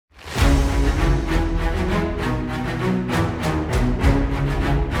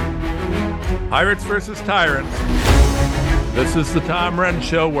Pirates versus tyrants. This is the Tom Renz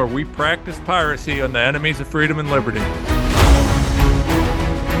Show, where we practice piracy on the enemies of freedom and liberty.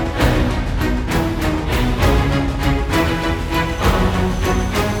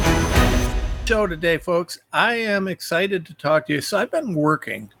 Show today, folks. I am excited to talk to you. So I've been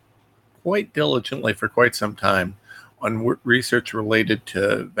working quite diligently for quite some time on research related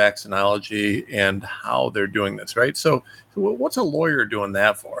to vaccinology and how they're doing this, right? So what's a lawyer doing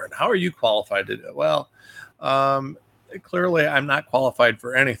that for? And how are you qualified to do it? Well, clearly I'm not qualified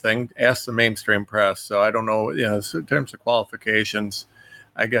for anything. Ask the mainstream press. So I don't know, so in terms of qualifications,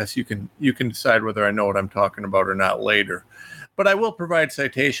 I guess you can decide whether I know what I'm talking about or not later. But I will provide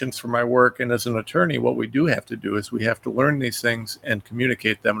citations for my work. And as an attorney, what we do have to do is we have to learn these things and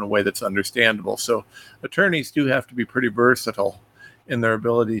communicate them in a way that's understandable. So attorneys do have to be pretty versatile in their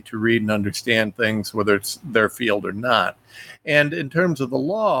ability to read and understand things, whether it's their field or not. And in terms of the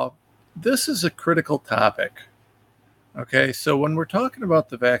law, this is a critical topic. Okay, so when we're talking about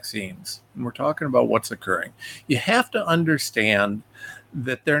the vaccines and we're talking about what's occurring, you have to understand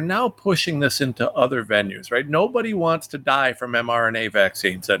that they're now pushing this into other venues, right? Nobody wants to die from mRNA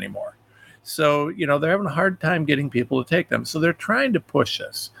vaccines anymore. So, they're having a hard time getting people to take them. So they're trying to push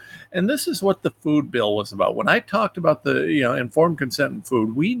this. And this is what the food bill was about. When I talked about the, informed consent in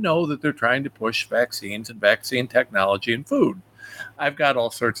food, we know that they're trying to push vaccines and vaccine technology in food. I've got all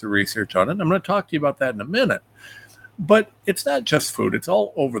sorts of research on it. I'm going to talk to you about that in a minute. But it's not just food. It's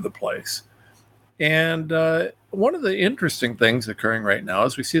all over the place. And one of the interesting things occurring right now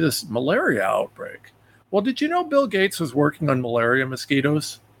is we see this malaria outbreak. Well, did you know Bill Gates was working on malaria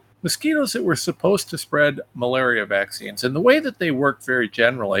mosquitoes? Mosquitoes that were supposed to spread malaria vaccines. And the way that they work very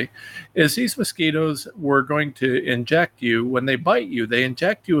generally is these mosquitoes were going to inject you. When they bite you, they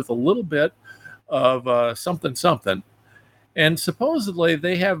inject you with a little bit of something. And supposedly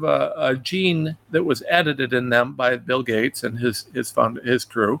they have a gene that was edited in them by Bill Gates and his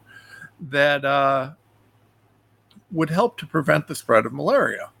crew that would help to prevent the spread of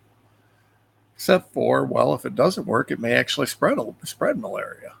malaria. Except for, well, if it doesn't work, it may actually spread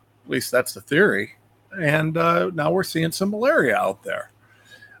malaria. At least that's the theory. And now we're seeing some malaria out there.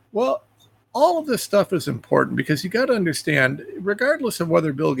 Well, all of this stuff is important because you got to understand, regardless of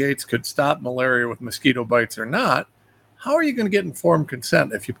whether Bill Gates could stop malaria with mosquito bites or not, how are you going to get informed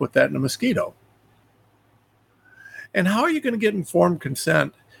consent if you put that in a mosquito? And how are you going to get informed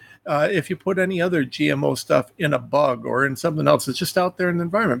consent if you put any other GMO stuff in a bug or in something else that's just out there in the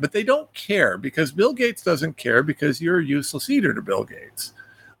environment? But they don't care because Bill Gates doesn't care because you're a useless eater to Bill Gates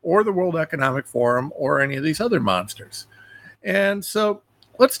or the World Economic Forum or any of these other monsters. And so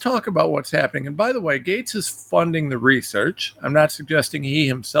let's talk about what's happening. And by the way, Gates is funding the research. I'm not suggesting he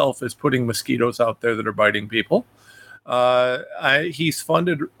himself is putting mosquitoes out there that are biting people. He's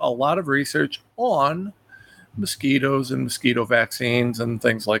funded a lot of research on mosquitoes and mosquito vaccines and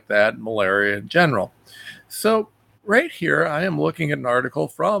things like that, and malaria in general. So right here, I am looking at an article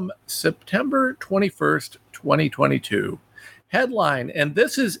from September 21st, 2022. Headline, and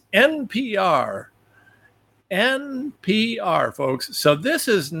this is NPR. NPR, folks. So this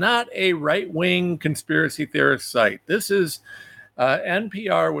is not a right-wing conspiracy theorist site. This is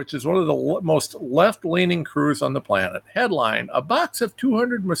NPR, which is one of the most left-leaning crews on the planet. Headline, a box of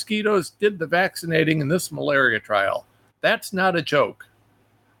 200 mosquitoes did the vaccinating in this malaria trial. That's not a joke.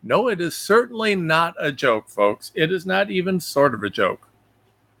 No, it is certainly not a joke, folks. It is not even sort of a joke.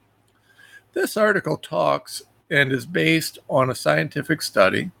 This article talks and is based on a scientific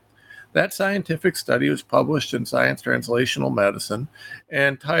study. That scientific study was published in Science Translational Medicine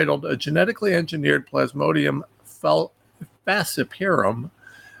and titled A Genetically Engineered Plasmodium falciparum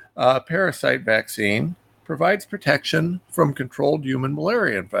Parasite Vaccine Provides Protection from Controlled Human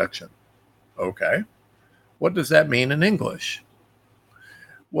Malaria Infection. Okay. What does that mean in English?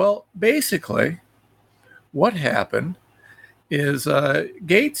 Well, basically, what happened is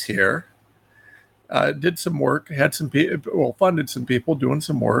Gates here did some work, had some people, funded some people doing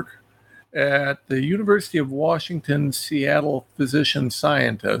some work at the University of Washington, Seattle physician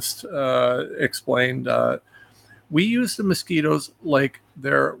scientist explained, we use the mosquitoes like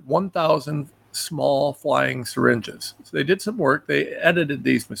they're 1,000 small flying syringes. So they did some work. They edited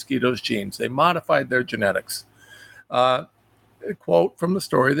these mosquitoes' genes. They modified their genetics. A quote from the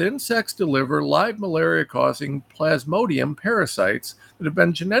story, the insects deliver live malaria-causing plasmodium parasites that have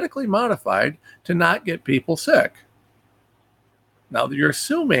been genetically modified to not get people sick. Now, you're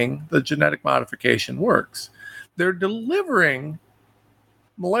assuming the genetic modification works. They're delivering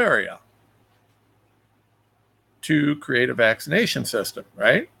malaria to create a vaccination system,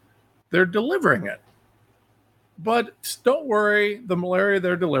 right? They're delivering it. But don't worry, the malaria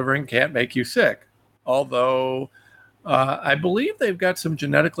they're delivering can't make you sick. Although I believe they've got some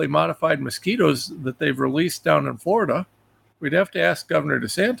genetically modified mosquitoes that they've released down in Florida. We'd have to ask Governor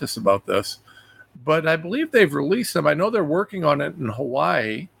DeSantis about this. But I believe they've released them. I know they're working on it in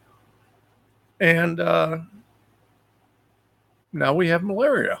Hawaii. And now we have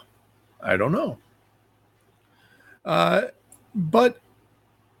malaria. I don't know.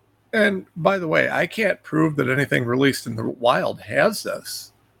 And by the way, I can't prove that anything released in the wild has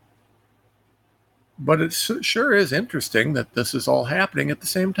this. But it sure is interesting that this is all happening at the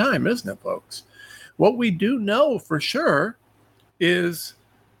same time, isn't it, folks? What we do know for sure is,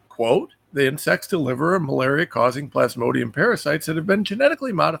 quote, the insects deliver a malaria-causing plasmodium parasites that have been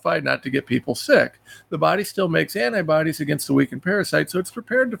genetically modified not to get people sick. The body still makes antibodies against the weakened parasite, so it's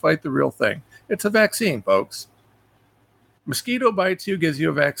prepared to fight the real thing. It's a vaccine, folks. Mosquito bites you, gives you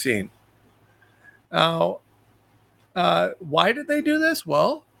a vaccine. Now, why did they do this?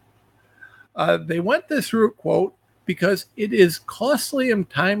 Well, they went this route, quote, because it is costly and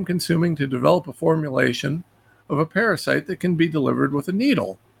time-consuming to develop a formulation of a parasite that can be delivered with a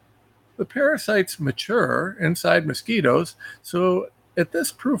needle. The parasites mature inside mosquitoes, so at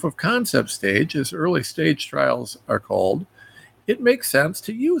this proof of concept stage, as early stage trials are called, it makes sense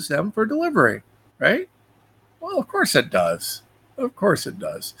to use them for delivery, right? Well, of course it does. Of course it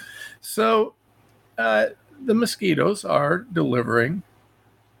does. So the mosquitoes are delivering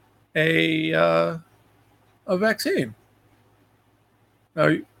a vaccine.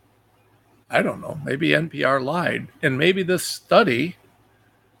 Now, I don't know. Maybe NPR lied, and maybe this study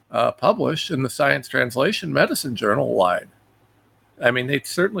published in the Science Translation Medicine Journal lied. I mean, they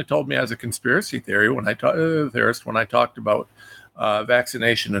certainly told me as a conspiracy theory when I talked about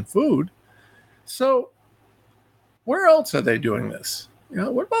vaccination and food. So, where else are they doing this?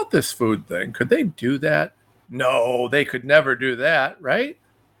 What about this food thing? Could they do that? No, they could never do that, right?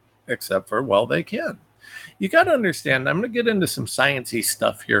 Except for, well, they can. You got to understand, I'm going to get into some sciencey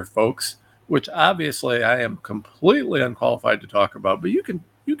stuff here, folks, which obviously I am completely unqualified to talk about, but you can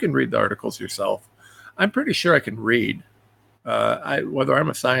read the articles yourself. I'm pretty sure I can read. Whether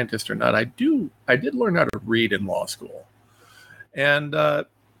I'm a scientist or not, I did learn how to read in law school. And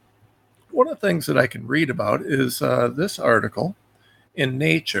one of the things that I can read about is this article in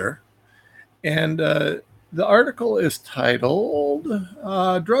Nature. And the article is titled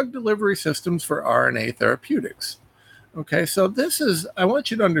Drug Delivery Systems for RNA Therapeutics. Okay, so I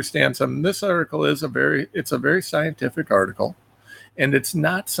want you to understand something. This article is a very scientific article, and it's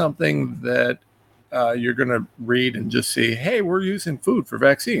not something that you're going to read and just see, hey, we're using food for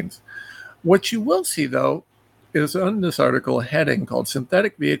vaccines. What you will see, though, is on this article a heading called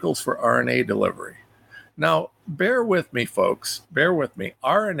Synthetic Vehicles for RNA Delivery. Now, bear with me, folks. Bear with me.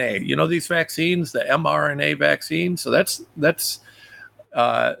 RNA, these vaccines, the mRNA vaccines. So that's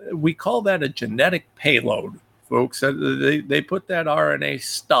we call that a genetic payload, folks. They put that RNA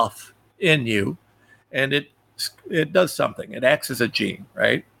stuff in you, and it does something. It acts as a gene,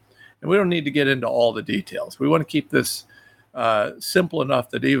 right? And we don't need to get into all the details. We want to keep this simple enough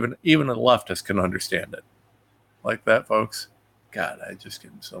that even a leftist can understand it. Like that, folks? God, I just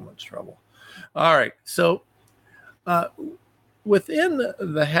get in so much trouble. All right, so within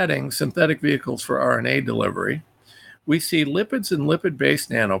the heading, Synthetic Vehicles for RNA Delivery, we see lipids and lipid-based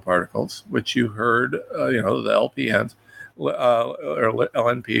nanoparticles, which you heard, the LPNs, or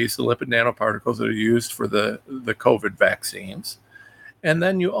LNPs, the lipid nanoparticles that are used for the COVID vaccines. And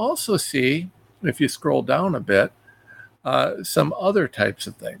then you also see, if you scroll down a bit, some other types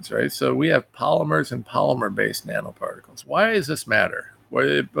of things, right? So we have polymers and polymer-based nanoparticles. Why does this matter?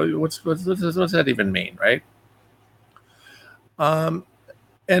 What's that even mean, right?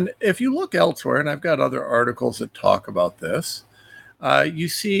 And if you look elsewhere, and I've got other articles that talk about this, you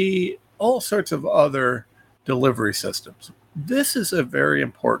see all sorts of other delivery systems. This is a very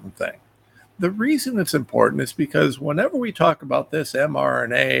important thing. The reason it's important is because whenever we talk about this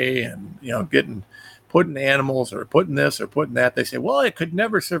mRNA and, putting animals or putting this or putting that, they say, well, it could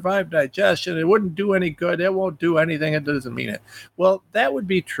never survive digestion. It wouldn't do any good. It won't do anything. It doesn't mean it. Well, that would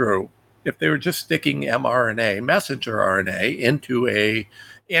be true if they were just sticking mRNA, messenger RNA, into a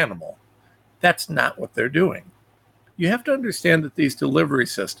animal. That's not what they're doing. You have to understand that these delivery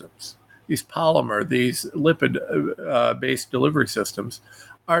systems, these polymer, these lipid-based delivery systems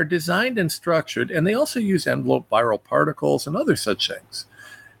are designed and structured, and they also use envelope viral particles and other such things.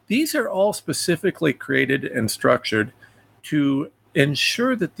 These are all specifically created and structured to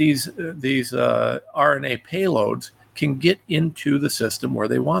ensure that these RNA payloads can get into the system where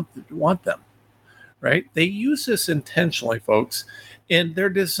they want them, right? They use this intentionally, folks, and they're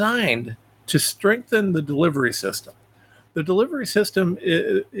designed to strengthen the delivery system. The delivery system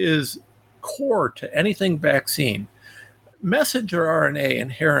is core to anything vaccine. Messenger RNA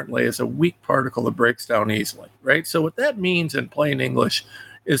inherently is a weak particle that breaks down easily, right? So what that means in plain English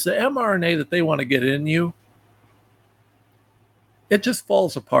is the mRNA that they want to get in you, it just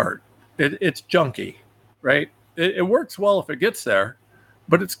falls apart. It's junky, right? It works well if it gets there,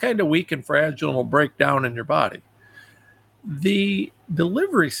 but it's kind of weak and fragile and will break down in your body. The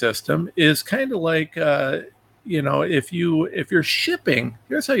delivery system is kind of like, if you're shipping,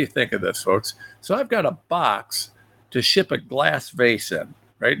 here's how you think of this, folks. So I've got a box to ship a glass vase in,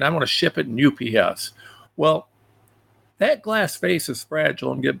 right? And I want to ship it in UPS. Well, that glass vase is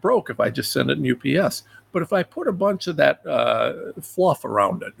fragile and get broke if I just send it in UPS. But if I put a bunch of that fluff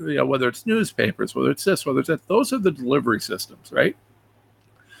around it, whether it's newspapers, whether it's this, whether it's that, those are the delivery systems, right?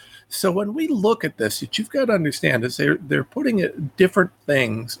 So when we look at this, what you've got to understand is they're putting different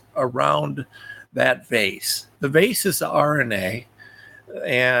things around that vase. The vase is the RNA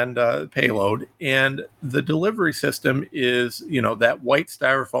and payload, and the delivery system is, that white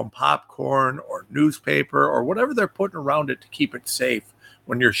styrofoam popcorn or newspaper or whatever they're putting around it to keep it safe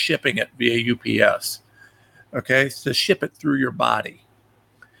when you're shipping it via UPS. Okay, to ship it through your body.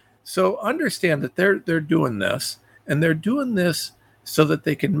 So understand that they're doing this, and they're doing this so that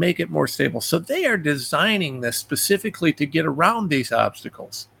they can make it more stable. So they are designing this specifically to get around these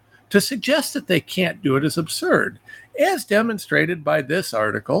obstacles. To suggest that they can't do it is absurd, as demonstrated by this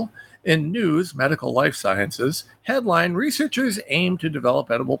article in News Medical Life Sciences. Headline: Researchers aim to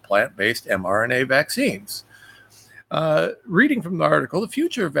develop edible plant-based mRNA vaccines. Reading from the article, the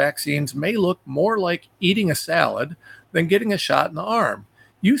future of vaccines may look more like eating a salad than getting a shot in the arm.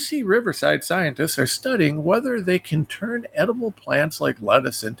 UC Riverside scientists are studying whether they can turn edible plants like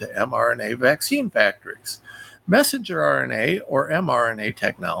lettuce into mRNA vaccine factories. Messenger RNA, or mRNA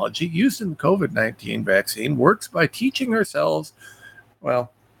technology, used in the COVID-19 vaccine works by teaching our cells,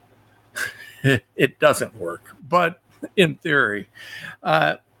 well, it doesn't work, but in theory.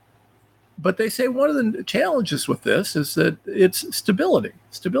 But they say one of the challenges with this is that it's stability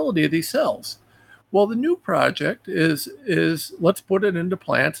of these cells. Well, the new project is let's put it into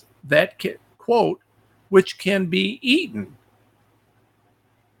plants that can, quote, which can be eaten.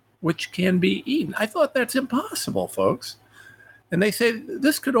 I thought that's impossible, folks. And they say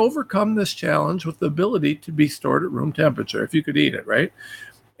this could overcome this challenge with the ability to be stored at room temperature if you could eat it, right?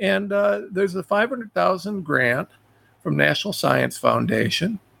 And there's a $500,000 grant from National Science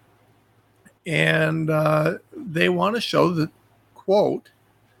Foundation. And they want to show that, quote,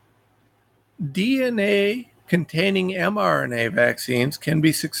 DNA containing mRNA vaccines can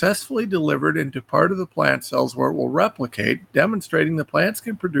be successfully delivered into part of the plant cells where it will replicate, demonstrating the plants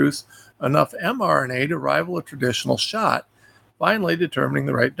can produce enough mRNA to rival a traditional shot, finally determining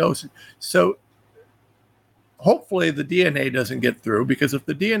the right dosage. So hopefully the DNA doesn't get through, because if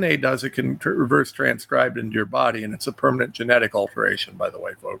the DNA does, it can reverse transcribe into your body, and it's a permanent genetic alteration, by the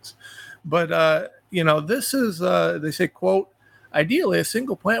way, folks. But, this is, they say, quote, ideally, a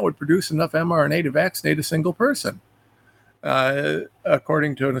single plant would produce enough mRNA to vaccinate a single person,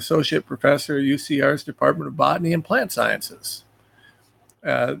 according to an associate professor at UCR's Department of Botany and Plant Sciences.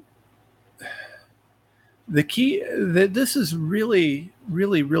 The key, this is really,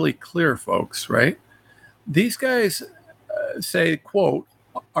 really, really clear, folks, right? These guys say, quote,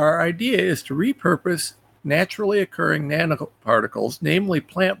 our idea is to repurpose naturally occurring nanoparticles, namely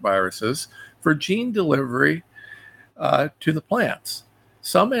plant viruses, for gene delivery to the plants.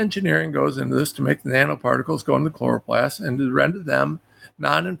 Some engineering goes into this to make the nanoparticles go into the chloroplast and to render them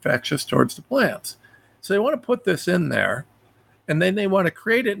non-infectious towards the plants. So they want to put this in there, and then they want to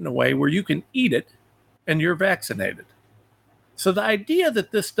create it in a way where you can eat it and you're vaccinated. So the idea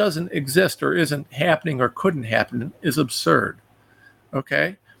that this doesn't exist or isn't happening or couldn't happen is absurd.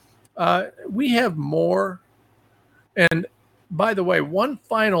 Okay? We have more. And by the way, one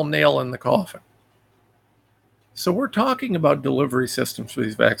final nail in the coffin. So we're talking about delivery systems for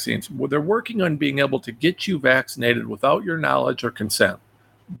these vaccines. They're working on being able to get you vaccinated without your knowledge or consent.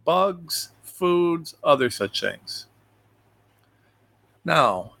 Bugs, foods, other such things.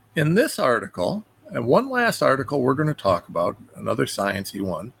 Now, in this article, and one last article we're going to talk about, another sciencey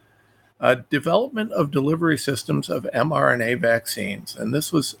one, development of delivery systems of mRNA vaccines. And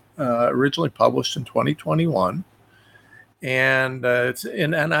this was originally published in 2021. And it's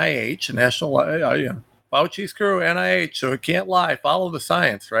in NIH, National Fauci's crew, NIH, so it can't lie. Follow the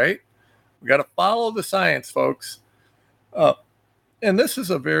science, right? We got to follow the science, folks. And this is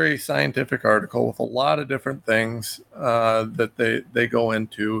a very scientific article with a lot of different things that they go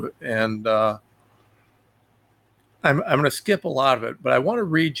into. And I'm going to skip a lot of it, but I want to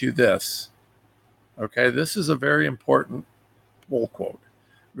read you this. Okay, this is a very important full quote.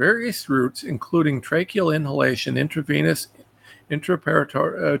 Various routes, including tracheal inhalation, intravenous,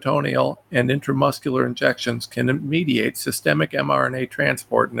 intraperitoneal, and intramuscular injections, can mediate systemic mRNA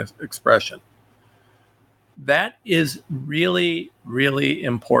transport and expression. That is really, really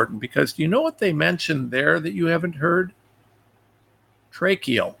important, because do you know what they mentioned there that you haven't heard?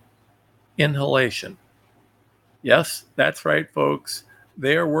 Tracheal inhalation. Yes, that's right, folks.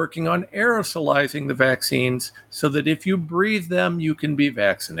 They are working on aerosolizing the vaccines so that if you breathe them, you can be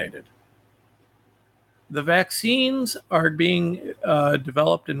vaccinated. The vaccines are being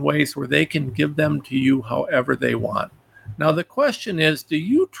developed in ways where they can give them to you however they want. Now, the question is, do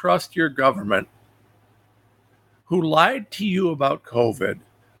you trust your government, who lied to you about COVID,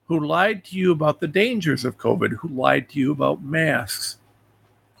 who lied to you about the dangers of COVID, who lied to you about masks,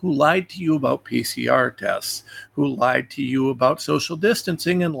 who lied to you about PCR tests, who lied to you about social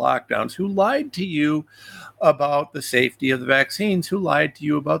distancing and lockdowns, who lied to you about the safety of the vaccines, who lied to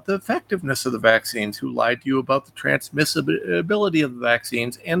you about the effectiveness of the vaccines, who lied to you about the transmissibility of the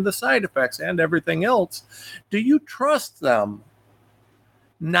vaccines and the side effects and everything else? Do you trust them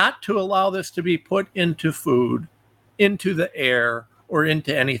not to allow this to be put into food, into the air, or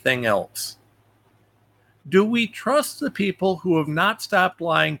into anything else? Do we trust the people who have not stopped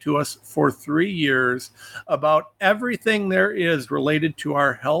lying to us for 3 years about everything there is related to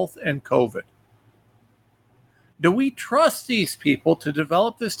our health and COVID? Do we trust these people to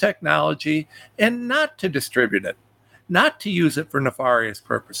develop this technology and not to distribute it, not to use it for nefarious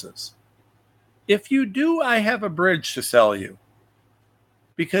purposes? If you do, I have a bridge to sell you,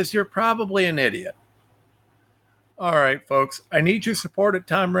 because you're probably an idiot. All right, folks, I need your support at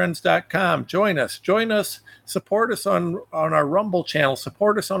tomrenz.com. Join us, support us on our Rumble channel,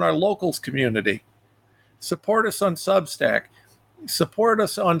 support us on our locals community, support us on Substack, support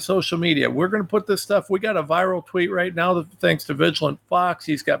us on social media. We're going to put this stuff, we got a viral tweet right now, thanks to Vigilant Fox.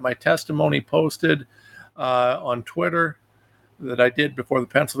 He's got my testimony posted on Twitter that I did before the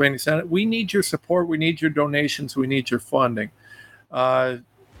Pennsylvania Senate. We need your support, we need your donations, we need your funding.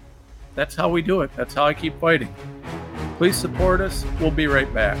 That's how we do it. That's how I keep fighting. Please support us. We'll be right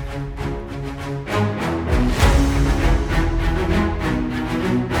back.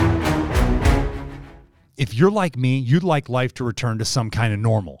 If you're like me, you'd like life to return to some kind of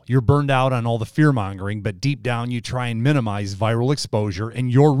normal. You're burned out on all the fear-mongering, but deep down you try and minimize viral exposure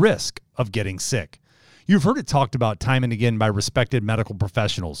and your risk of getting sick. You've heard it talked about time and again by respected medical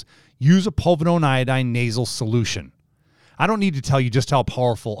professionals. Use a povidone iodine nasal solution. I don't need to tell you just how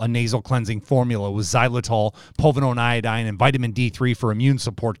powerful a nasal cleansing formula with xylitol, povidone iodine, and vitamin D3 for immune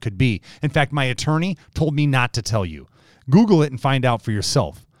support could be. In fact, my attorney told me not to tell you. Google it and find out for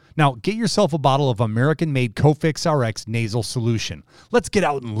yourself. Now, get yourself a bottle of American-made Cofix RX nasal solution. Let's get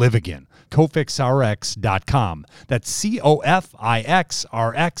out and live again. CofixRx.com. That's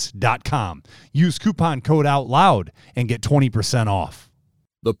COFIXRX.com. Use coupon code OUTLOUD and get 20% off.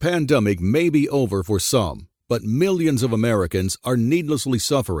 The pandemic may be over for some, but millions of Americans are needlessly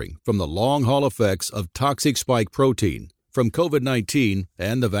suffering from the long-haul effects of toxic spike protein from COVID-19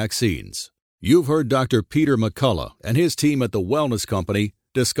 and the vaccines. You've heard Dr. Peter McCullough and his team at the Wellness Company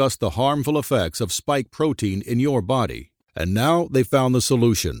discuss the harmful effects of spike protein in your body. And now they found the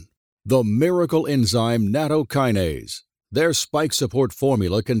solution: the miracle enzyme nattokinase. Their spike support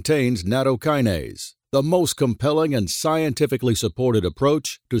formula contains nattokinase, the most compelling and scientifically supported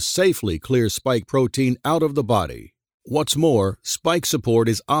approach to safely clear spike protein out of the body. What's more, spike support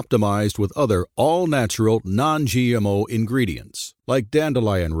is optimized with other all-natural, non-GMO ingredients, like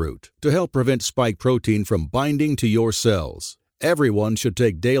dandelion root, to help prevent spike protein from binding to your cells. Everyone should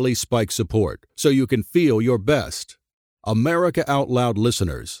take daily spike support so you can feel your best. America Out Loud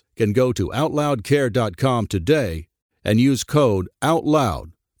listeners can go to OutLoudCare.com today and use code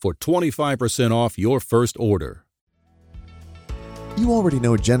OUTLOUD for 25% off your first order. You already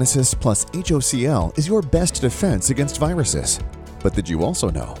know Genesis plus HOCl is your best defense against viruses. But did you also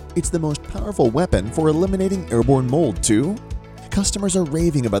know it's the most powerful weapon for eliminating airborne mold too? Customers are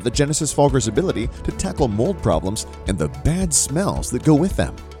raving about the Genesis Fogger's ability to tackle mold problems and the bad smells that go with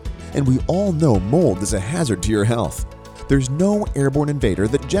them. And we all know mold is a hazard to your health. There's no airborne invader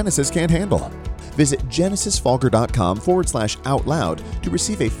that Genesis can't handle. Visit genesisfogger.com/OUTLOUD to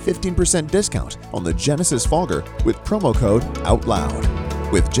receive a 15% discount on the Genesis Fogger with promo code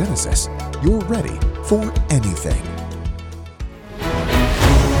OUTLOUD. With Genesis, you're ready for anything.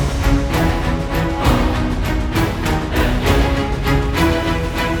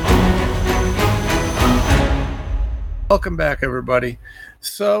 Welcome back, everybody.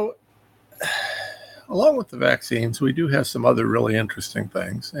 So, along with the vaccines, we do have some other really interesting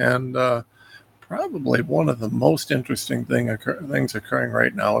things. And probably one of the most interesting things occurring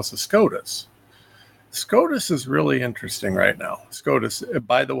right now is the SCOTUS. SCOTUS is really interesting right now. SCOTUS,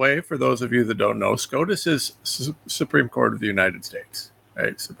 by the way, for those of you that don't know, SCOTUS is Supreme Court of the United States,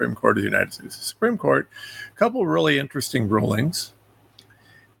 right? Supreme Court of the United States. The Supreme Court, a couple of really interesting rulings,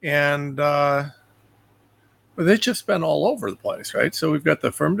 and they've just been all over the place, right? So we've got the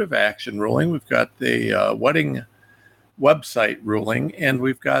affirmative action ruling, we've got the wedding website ruling, and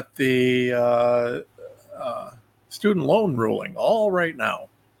we've got the student loan ruling all right now.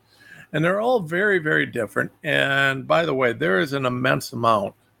 And they're all very, very different. And by the way, there is an immense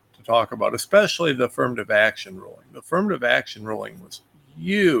amount to talk about, especially the affirmative action ruling. The affirmative action ruling was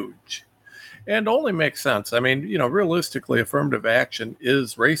huge and only makes sense. I mean, realistically, affirmative action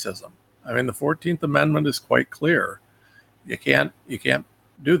is racism. I mean, the 14th Amendment is quite clear. You can't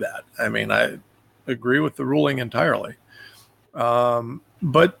do that. I mean, I agree with the ruling entirely.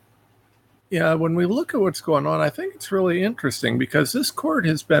 But yeah, when we look at what's going on, I think it's really interesting because this court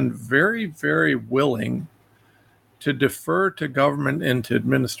has been very, very willing to defer to government and to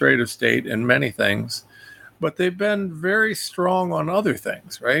administrative state in many things, but they've been very strong on other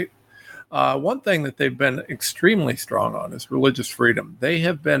things, right? One thing that they've been extremely strong on is religious freedom. They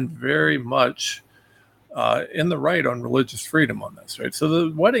have been very much in the right on religious freedom on this, right? So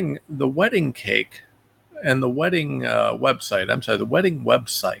the wedding cake and the wedding the wedding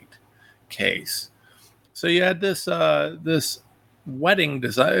website case. So you had this wedding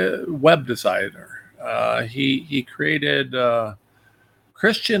web designer. He created a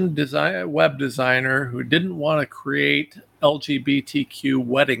Christian web designer who didn't want to create LGBTQ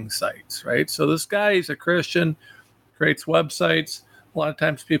wedding sites, right? So this guy is a Christian, creates websites. A lot of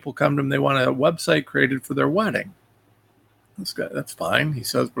times people come to him, they want a website created for their wedding. This guy, that's fine. He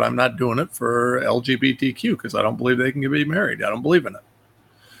says, but I'm not doing it for LGBTQ because I don't believe they can be married. I don't believe in it.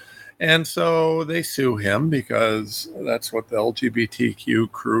 And so they sue him because that's what the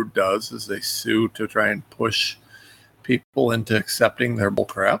LGBTQ crew does, is they sue to try and push people into accepting their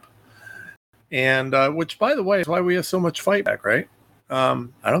bullcrap. And which, by the way, is why we have so much fight back, right? I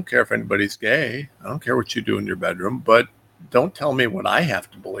don't care if anybody's gay. I don't care what you do in your bedroom, but don't tell me what I have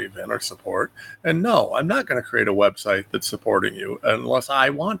to believe in or support. And no, I'm not going to create a website that's supporting you unless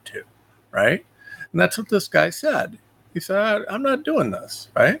I want to, right? And that's what this guy said. He said, I'm not doing this,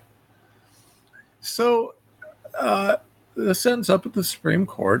 right? So this ends up at the Supreme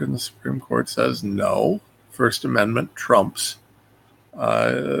Court, and the Supreme Court says no. First Amendment trumps,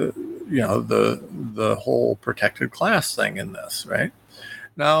 the whole protected class thing in this, right?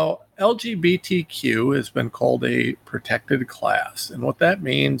 Now, LGBTQ has been called a protected class, and what that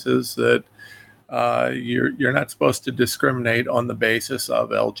means is that you're not supposed to discriminate on the basis of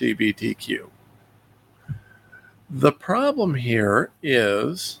LGBTQ. The problem here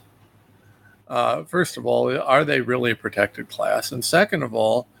is, first of all, are they really a protected class? And second of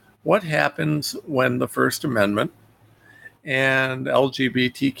all, what happens when the First Amendment and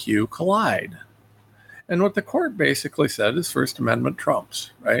LGBTQ collide? And what the court basically said is First Amendment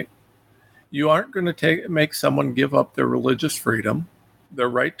trumps, right? You aren't going to make someone give up their religious freedom, their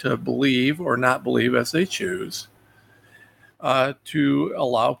right to believe or not believe as they choose, to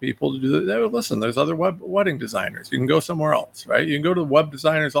allow people to do that. Listen, there's other wedding designers. You can go somewhere else, right? You can go to web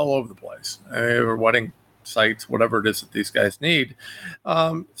designers all over the place, or wedding sites, whatever it is that these guys need.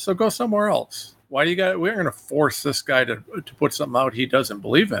 So go somewhere else. We're going to force this guy to put something out he doesn't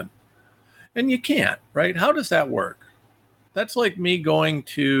believe in. And you can't, right? How does that work? That's like me going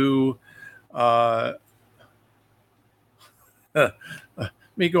to a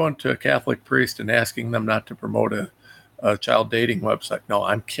Catholic priest and asking them not to promote a child dating website. No,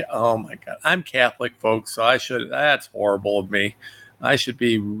 oh my God, I'm Catholic, folks, so that's horrible of me. I should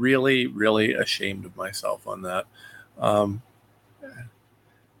be really, really ashamed of myself on that.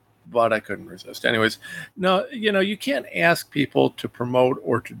 But I couldn't resist. Anyways, no, you can't ask people to promote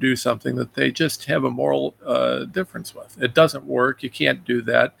or to do something that they just have a moral difference with. It doesn't work. You can't do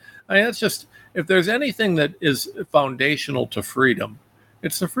that. I mean, that's just, if there's anything that is foundational to freedom,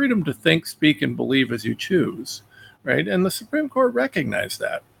 it's the freedom to think, speak, and believe as you choose, right? And the Supreme Court recognized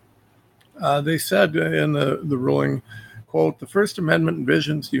that. They said in the ruling, quote, the First Amendment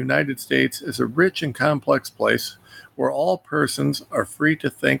envisions the United States as a rich and complex place where all persons are free to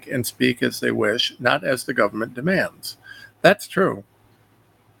think and speak as they wish, not as the government demands. That's true.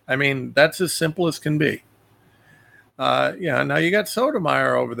 I mean, that's as simple as can be. Now you got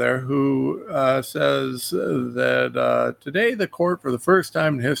Sotomayor over there who says that today the court, for the first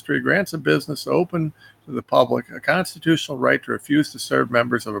time in history, grants a business open to the public a constitutional right to refuse to serve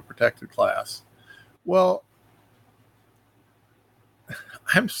members of a protected class. Well,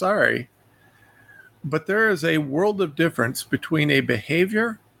 I'm sorry. But there is a world of difference between a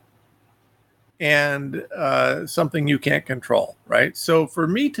behavior and something you can't control, right? So for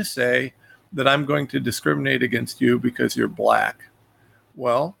me to say that I'm going to discriminate against you because you're black,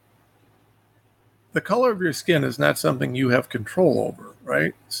 well, the color of your skin is not something you have control over,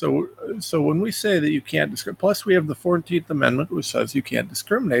 right? So when we say that you can't discriminate, plus we have the 14th Amendment, which says you can't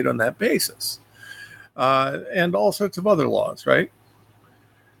discriminate on that basis, and all sorts of other laws, right?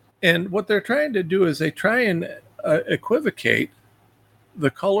 And what they're trying to do is they try and equivocate the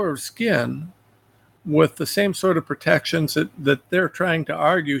color of skin with the same sort of protections that they're trying to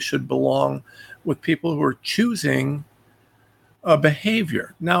argue should belong with people who are choosing a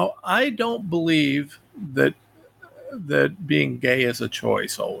behavior. Now, I don't believe that being gay is a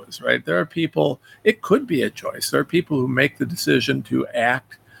choice always, right? There are people, it could be a choice. There are people who make the decision to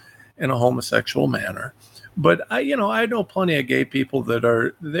act in a homosexual manner. But I know plenty of gay people that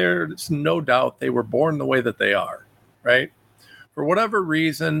are, there's no doubt they were born the way that they are, right? For whatever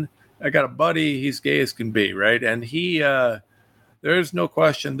reason, I got a buddy, he's gay as can be, right? And he, there's no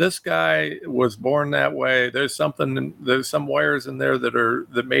question, this guy was born that way. There's some wires in there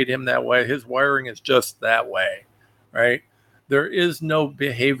that made him that way. His wiring is just that way, right? There is no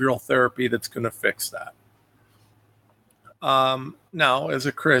behavioral therapy that's going to fix that. Now, as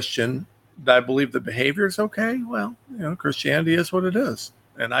a Christian, do I believe the behavior is okay? Well, Christianity is what it is.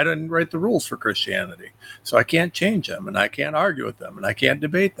 And I didn't write the rules for Christianity. So I can't change them, and I can't argue with them, and I can't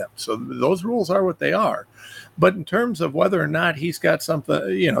debate them. So those rules are what they are. But in terms of whether or not he's got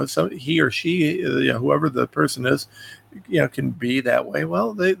something, so he or she, whoever the person is, can be that way,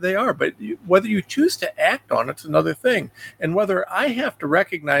 well, they are. But whether you choose to act on it's another thing. And whether I have to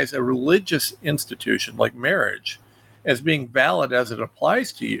recognize a religious institution like marriage as being valid as it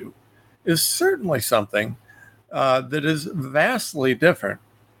applies to you is certainly something that is vastly different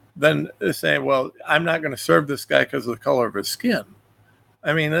than saying, well, I'm not going to serve this guy because of the color of his skin.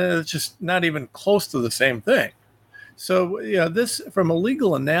 I mean, it's just not even close to the same thing. So, this, from a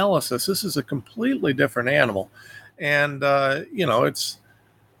legal analysis, this is a completely different animal. And,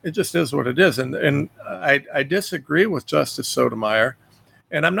 it just is what it is. And I disagree with Justice Sotomayor.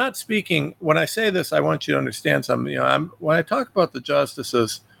 And I'm not speaking, when I say this, I want you to understand something. When I talk about the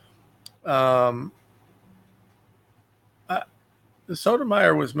justices,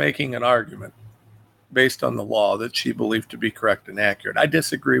 Sotomayor was making an argument based on the law that she believed to be correct and accurate. I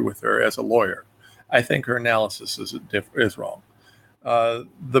disagree with her as a lawyer. I think her analysis is wrong.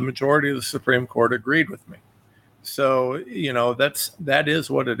 The majority of the Supreme Court agreed with me. So, that is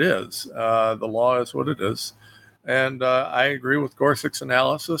what it is. The law is what it is. And I agree with Gorsuch's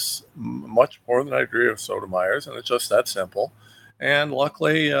analysis much more than I agree with Sotomayor's, and it's just that simple. And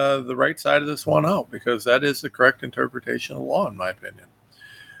luckily, the right side of this won out, because that is the correct interpretation of law, in my opinion.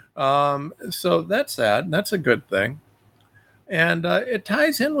 So that's that. And that's a good thing. And it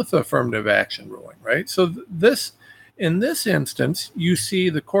ties in with the affirmative action ruling, right? So in this instance, you see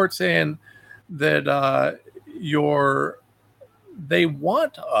the court saying that they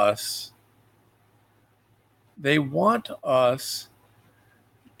want us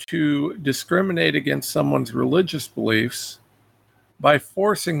to discriminate against someone's religious beliefs by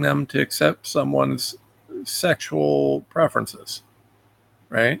forcing them to accept someone's sexual preferences,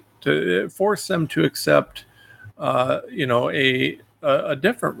 right? To force them to accept, a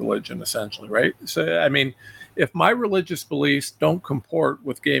different religion, essentially, right? So, I mean, if my religious beliefs don't comport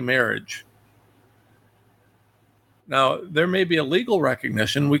with gay marriage, now there may be a legal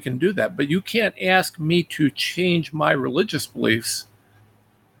recognition, we can do that, but you can't ask me to change my religious beliefs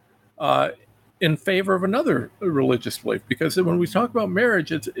in favor of another religious belief, because when we talk about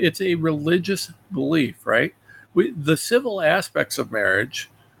marriage, it's a religious belief, right? The civil aspects of marriage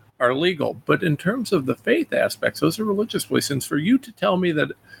are legal, but in terms of the faith aspects, those are religious beliefs. And for you to tell me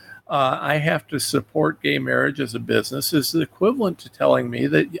that I have to support gay marriage as a business is the equivalent to telling me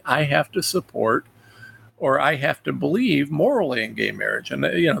that I have to support or I have to believe morally in gay marriage, and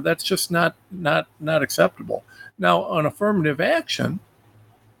that's just not acceptable. Now, on affirmative action,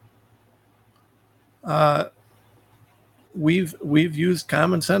 we've used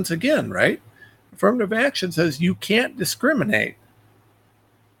common sense again, right? Affirmative action says you can't discriminate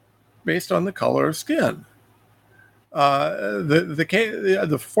based on the color of skin. The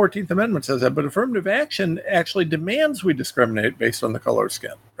 14th Amendment says that, but affirmative action actually demands we discriminate based on the color of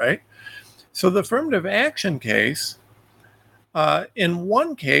skin, right? So the affirmative action case, in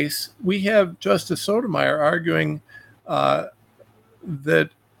one case, we have Justice Sotomayor arguing that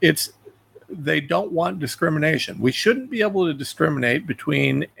they don't want discrimination. We shouldn't be able to discriminate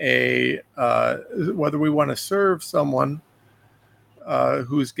between whether we want to serve someone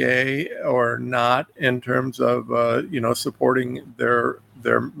who's gay or not in terms of supporting their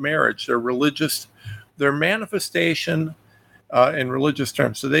marriage, their manifestation in religious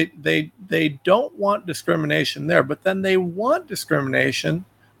terms. So they don't want discrimination there, but then they want discrimination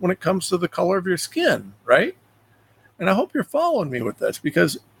when it comes to the color of your skin, right? And I hope you're following me with this,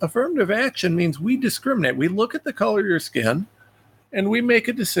 because affirmative action means we discriminate. We look at the color of your skin and we make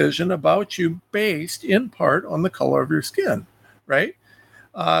a decision about you based in part on the color of your skin, right?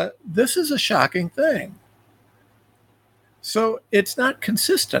 This is a shocking thing. So it's not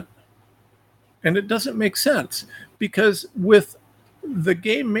consistent, and it doesn't make sense, because with the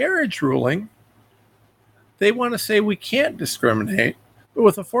gay marriage ruling, they want to say we can't discriminate, but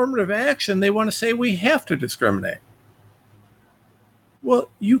with affirmative action, they want to say we have to discriminate.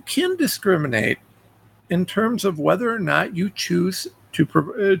 Well, you can discriminate in terms of whether or not you choose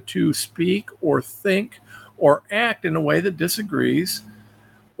to speak or think or act in a way that disagrees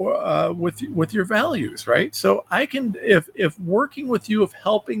with your values, right? So I can, if working with you, if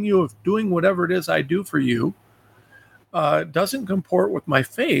helping you, if doing whatever it is I do for you doesn't comport with my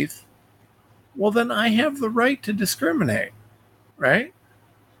faith, well, then I have the right to discriminate, right?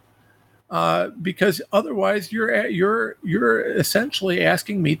 Because otherwise you're essentially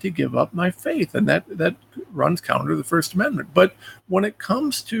asking me to give up my faith, and that runs counter to the First Amendment. But when it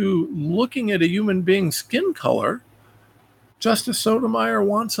comes to looking at a human being's skin color, Justice Sotomayor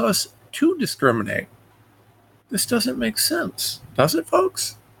wants us to discriminate. This doesn't make sense, does it,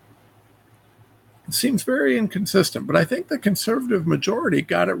 folks? It seems very inconsistent, but I think the conservative majority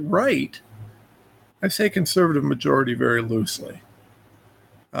got it right. I say conservative majority very loosely.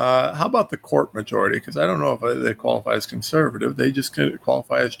 How about the court majority? Because I don't know if they qualify as conservative. They just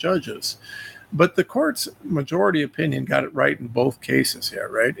qualify as judges. But the court's majority opinion got it right in both cases here,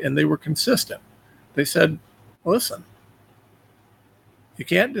 right? And they were consistent. They said, listen, you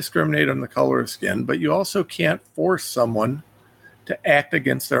can't discriminate on the color of skin, but you also can't force someone to act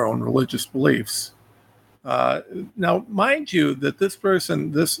against their own religious beliefs. Now, mind you, that this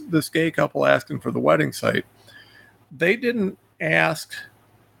person, this gay couple asking for the wedding site, they didn't ask...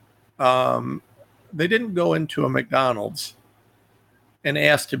 they didn't go into a McDonald's and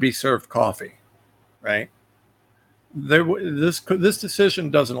ask to be served coffee, right? This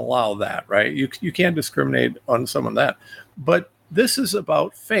decision doesn't allow that, right? You can't discriminate on someone that. But this is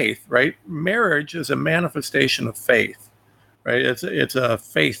about faith, right? Marriage is a manifestation of faith, right? It's a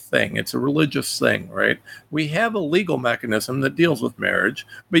faith thing. It's a religious thing, right? We have a legal mechanism that deals with marriage,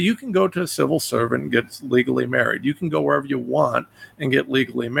 but you can go to a civil servant and get legally married. You can go wherever you want and get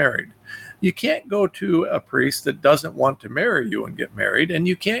legally married. You can't go to a priest that doesn't want to marry you and get married, and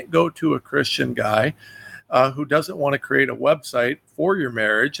you can't go to a Christian guy who doesn't want to create a website for your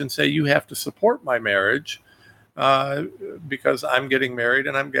marriage and say you have to support my marriage because I'm getting married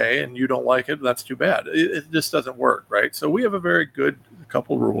and I'm gay and you don't like it. That's too bad. It just doesn't work, right? So we have a very good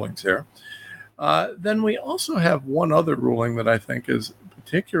couple rulings here. Then we also have one other ruling that I think is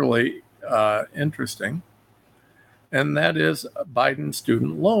particularly interesting, and that is Biden's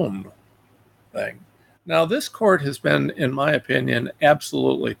student loan thing. Now, this court has been, in my opinion,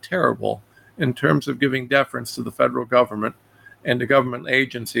 absolutely terrible in terms of giving deference to the federal government and to government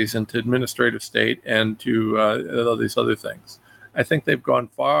agencies and to administrative state and to these other things. I think they've gone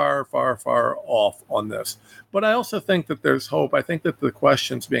far, far, far off on this. But I also think that there's hope. I think that the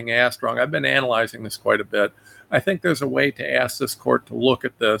questions being asked wrong. I've been analyzing this quite a bit. I think there's a way to ask this court to look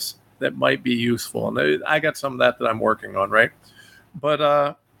at this that might be useful. And I got some of that I'm working on, right?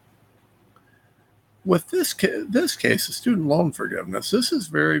 But with this case, the student loan forgiveness, this is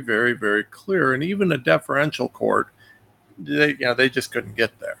very, very, very clear. And even a deferential court, they just couldn't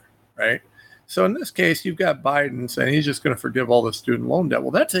get there, right? So in this case, you've got Biden saying he's just going to forgive all the student loan debt.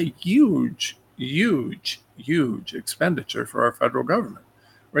 Well, that's a huge, huge, huge expenditure for our federal government,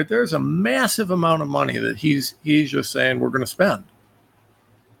 right? There's a massive amount of money that he's just saying we're going to spend.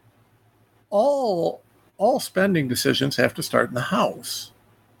 All spending decisions have to start in the House.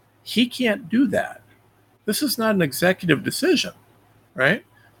 He can't do that. This is not an executive decision, right?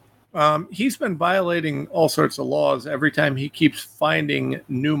 He's been violating all sorts of laws every time he keeps finding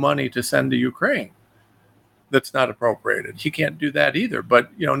new money to send to Ukraine that's not appropriated. He can't do that either,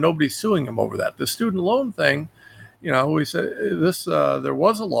 but nobody's suing him over that. The student loan thing, we said this. There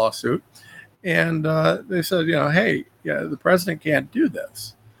was a lawsuit, and they said, hey, the president can't do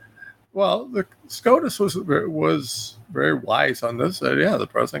this. Well, the SCOTUS was very wise on this. Said, the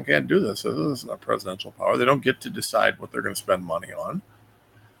president can't do this. This is not presidential power. They don't get to decide what they're going to spend money on.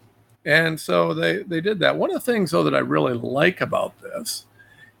 And so they did that. One of the things, though, that I really like about this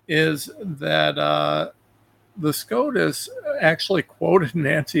is that the SCOTUS actually quoted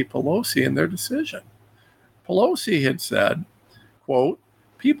Nancy Pelosi in their decision. Pelosi had said, quote,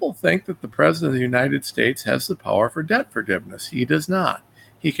 "People think that the President of the United States has the power for debt forgiveness. He does not.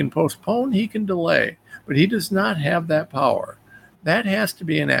 He can postpone, he can delay, but he does not have that power. That has to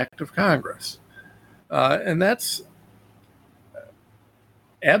be an act of Congress." And that's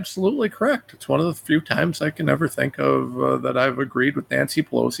absolutely correct. It's one of the few times I can ever think of that I've agreed with Nancy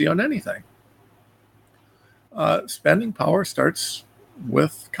Pelosi on anything. Spending power starts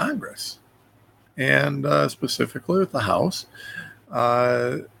with Congress, and specifically with the House.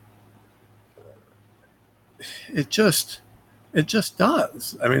 It just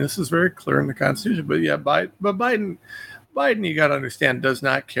does. I mean, this is very clear in the Constitution. But yeah, Biden, you got to understand, does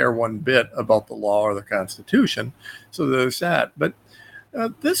not care one bit about the law or the Constitution. So there's that. But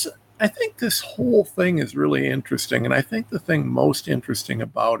I think this whole thing is really interesting, and I think the thing most interesting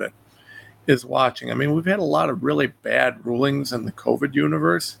about it is watching. I mean, we've had a lot of really bad rulings in the COVID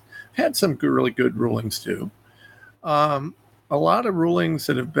universe. Had some really good rulings too. A lot of rulings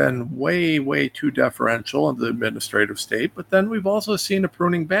that have been way, way too deferential in the administrative state, but then we've also seen a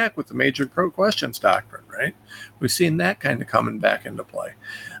pruning back with the major questions doctrine, right? We've seen that kind of coming back into play.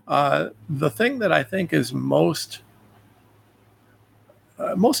 The thing that I think is most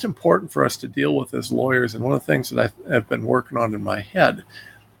important for us to deal with as lawyers, and one of the things that I've been working on in my head,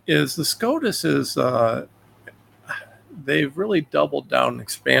 is the SCOTUS is, they've really doubled down and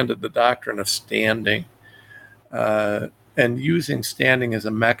expanded the doctrine of standing, and using standing as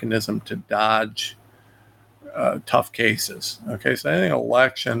a mechanism to dodge tough cases. Okay, so anything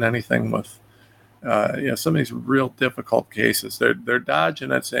election, anything with some of these real difficult cases, they're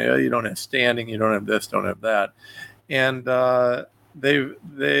dodging it, saying, "Oh, you don't have standing, you don't have this, don't have that," and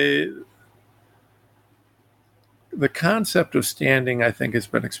the concept of standing, I think, has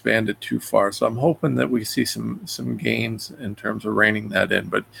been expanded too far. So I'm hoping that we see some gains in terms of reining that in.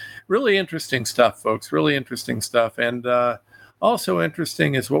 But really interesting stuff, folks. Really interesting stuff. And also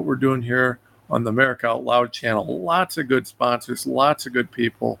interesting is what we're doing here on the America Out Loud channel. Lots of good sponsors, lots of good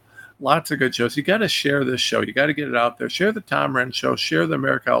people, lots of good shows. You got to share this show. You got to get it out there. Share the Tom Renz Show. Share the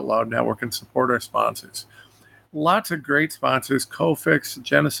America Out Loud Network and support our sponsors. Lots of great sponsors, Cofix,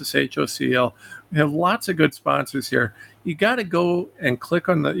 Genesis HOCL. We have lots of good sponsors here. You got to go and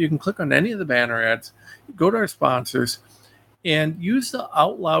you can click on any of the banner ads, go to our sponsors, and use the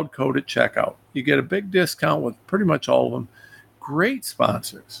Out Loud code at checkout. You get a big discount with pretty much all of them. Great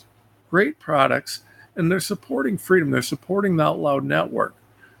sponsors, great products, and they're supporting freedom. They're supporting the Out Loud network.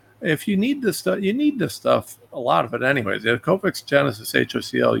 If you need this stuff, you need this stuff, a lot of it anyways. Cofix, Genesis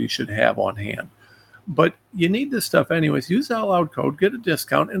HOCL, you should have on hand. But you need this stuff anyways. Use the Out Loud code, get a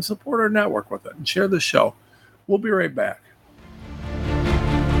discount, and support our network with it. And share the show. We'll be right back.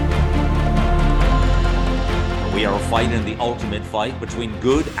 We are fighting the ultimate fight between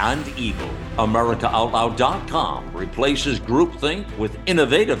good and evil. AmericaOutloud.com replaces groupthink with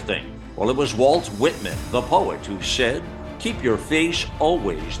innovative think. Well, it was Walt Whitman, the poet, who said, "Keep your face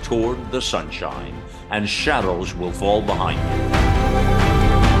always toward the sunshine, and shadows will fall behind you."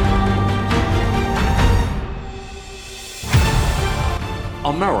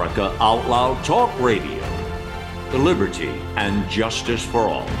 America Out Loud Talk Radio. Liberty and justice for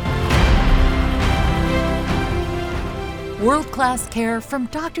all. World-class care from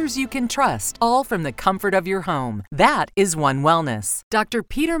doctors you can trust, all from the comfort of your home. That is One Wellness. Dr.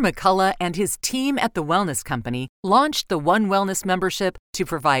 Peter McCullough and his team at The Wellness Company launched the One Wellness membership to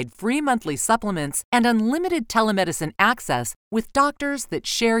provide free monthly supplements and unlimited telemedicine access with doctors that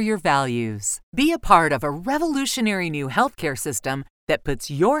share your values. Be a part of a revolutionary new healthcare system that puts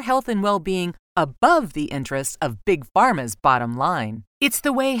your health and well-being above the interests of Big Pharma's bottom line. It's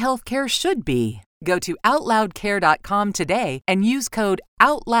the way healthcare should be. Go to OutLoudCare.com today and use code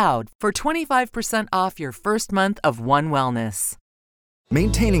OUTLOUD for 25% off your first month of One Wellness.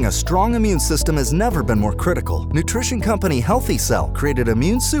 Maintaining a strong immune system has never been more critical. Nutrition company Healthy Cell created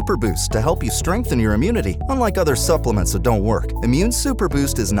Immune Super Boost to help you strengthen your immunity. Unlike other supplements that don't work, Immune Super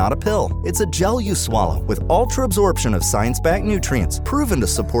Boost is not a pill. It's a gel you swallow with ultra absorption of science-backed nutrients proven to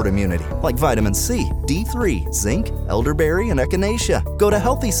support immunity, like vitamin C, D3, zinc, elderberry, and echinacea. Go to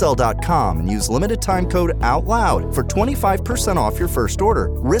healthycell.com and use limited time code OUTLOUD for 25% off your first order.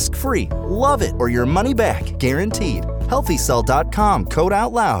 Risk-free. Love it or your money back. Guaranteed. HealthyCell.com, code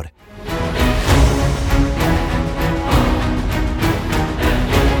OUTLOUD.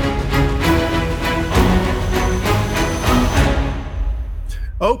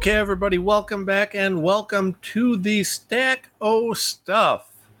 Okay, everybody, welcome back and welcome to the Stack O Stuff.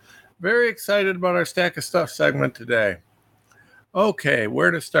 Very excited about our Stack of Stuff segment today. Okay,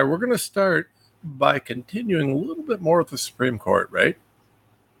 where to start? We're going to start by continuing a little bit more with the Supreme Court, right?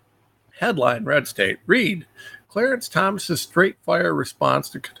 Headline, Red State. Read, Clarence Thomas's straight fire response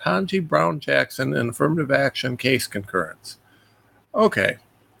to Ketanji Brown Jackson in affirmative action case concurrence. Okay.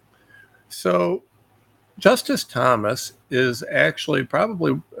 So Justice Thomas is actually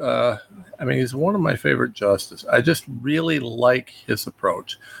probably, he's one of my favorite justices. I just really like his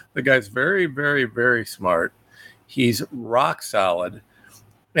approach. The guy's very, very, very smart. He's rock solid,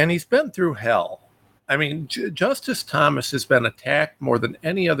 and he's been through hell. I mean, Justice Thomas has been attacked more than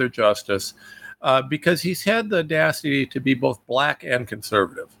any other justice because he's had the audacity to be both black and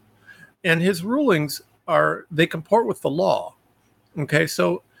conservative. And his rulings they comport with the law. Okay,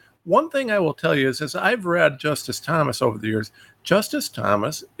 so one thing I will tell you is, as I've read Justice Thomas over the years, Justice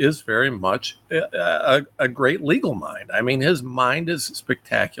Thomas is very much a great legal mind. I mean, his mind is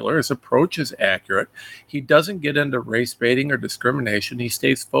spectacular. His approach is accurate. He doesn't get into race baiting or discrimination. He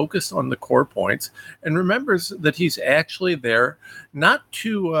stays focused on the core points and remembers that he's actually there not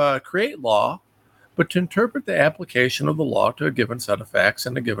to create law, but to interpret the application of the law to a given set of facts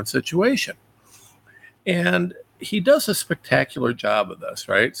in a given situation. And he does a spectacular job of this,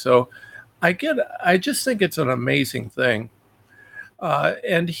 right? So I just think it's an amazing thing.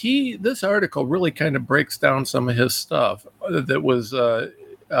 And this article really kind of breaks down some of his stuff that was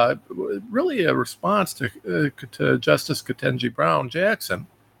really a response to Justice Ketanji Brown Jackson.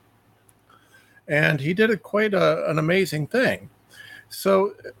 And he did quite an amazing thing.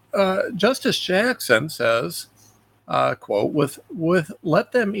 So Justice Jackson says, quote, with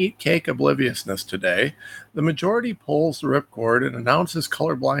let them eat cake obliviousness today, the majority pulls the ripcord and announces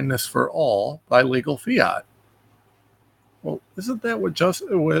colorblindness for all by legal fiat. Well, isn't that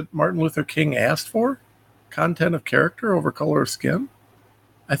what Martin Luther King asked for? Content of character over color of skin?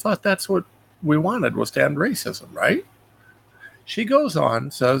 I thought that's what we wanted, was to end racism, right? She goes on,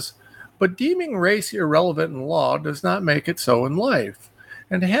 says, but deeming race irrelevant in law does not make it so in life.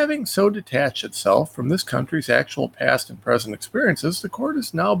 And having so detached itself from this country's actual past and present experiences, the court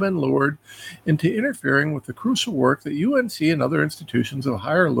has now been lured into interfering with the crucial work that UNC and other institutions of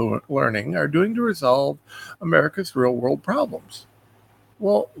higher learning are doing to resolve America's real-world problems.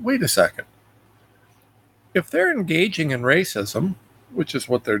 Well, wait a second. If they're engaging in racism, which is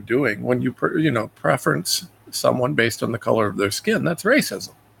what they're doing, when you preference someone based on the color of their skin, that's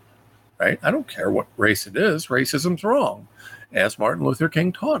racism, right? I don't care what race it is. Racism's wrong, as Martin Luther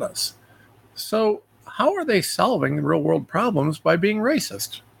King taught us. So how are they solving the real world problems by being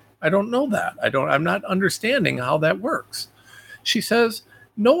racist? I don't know that. I'm not understanding how that works. She says,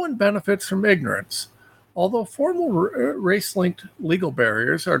 no one benefits from ignorance. Although formal race-linked legal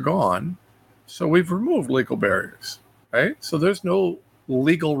barriers are gone, so we've removed legal barriers, right? So there's no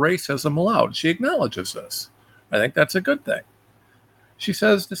legal racism allowed. She acknowledges this. I think that's a good thing. She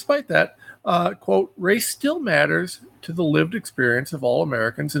says, despite that, quote, race still matters to the lived experience of all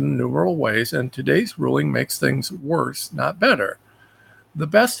Americans in innumerable ways, and today's ruling makes things worse, not better. The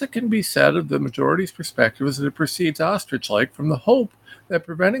best that can be said of the majority's perspective is that it proceeds ostrich-like from the hope that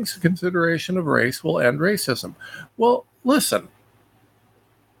preventing consideration of race will end racism. Well, listen,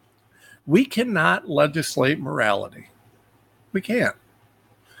 we cannot legislate morality. We can't.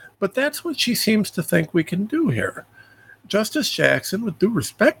 But that's what she seems to think we can do here. Justice Jackson, with due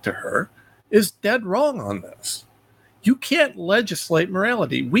respect to her, is dead wrong on this. You can't legislate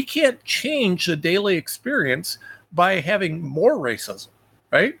morality. We can't change the daily experience by having more racism,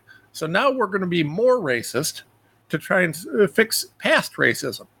 right? So now we're going to be more racist to try and fix past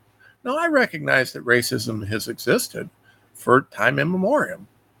racism. Now, I recognize that racism has existed for time immemorial.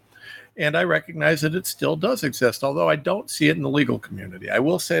 And I recognize that it still does exist, although I don't see it in the legal community. I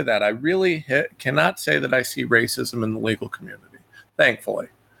will say that. I really cannot say that I see racism in the legal community, thankfully.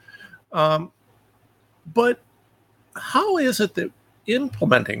 But how is it that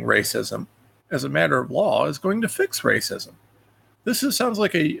implementing racism as a matter of law is going to fix racism? This sounds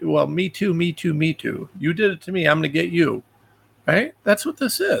like me too, me too, me too. You did it to me, I'm going to get you, right? That's what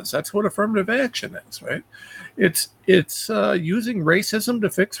this is. That's what affirmative action is, right? It's using racism to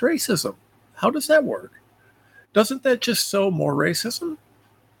fix racism. How does that work? Doesn't that just sow more racism?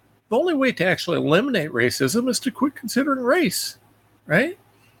 The only way to actually eliminate racism is to quit considering race, right?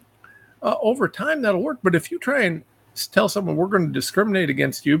 Over time, that'll work. But if you try and tell someone we're going to discriminate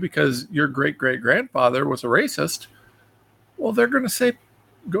against you because your great-great-grandfather was a racist, well, they're going to say,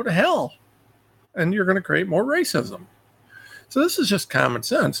 go to hell. And you're going to create more racism. So this is just common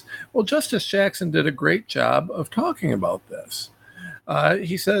sense. Well, Justice Jackson did a great job of talking about this.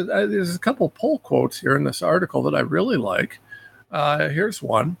 He said, there's a couple pull quotes here in this article that I really like. Here's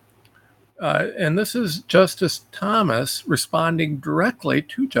one. And this is Justice Thomas responding directly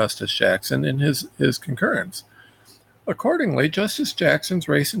to Justice Jackson in his concurrence. Accordingly, Justice Jackson's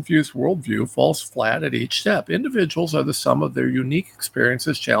race-infused worldview falls flat at each step. Individuals are the sum of their unique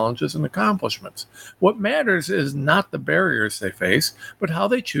experiences, challenges, and accomplishments. What matters is not the barriers they face, but how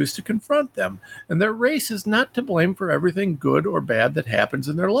they choose to confront them. And their race is not to blame for everything good or bad that happens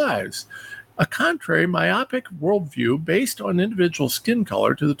in their lives. A contrary, myopic worldview based on individual skin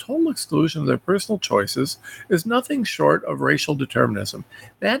color to the total exclusion of their personal choices is nothing short of racial determinism.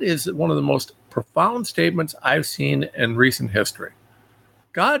 That is one of the most profound statements I've seen in recent history.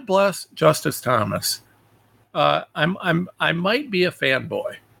 God bless Justice Thomas. I might be a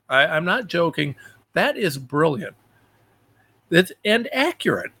fanboy. I'm not joking. That is brilliant. And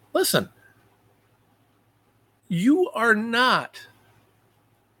accurate. Listen, you are not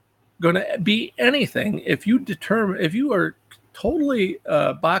going to be anything if you are totally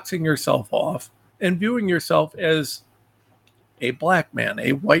boxing yourself off and viewing yourself as a black man,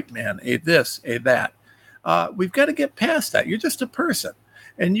 a white man, a this, a that. We've got to get past that. You're just a person,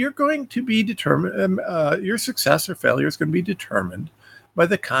 and you're going to be determined. Your success or failure is going to be determined by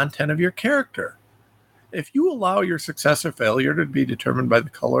the content of your character. If you allow your success or failure to be determined by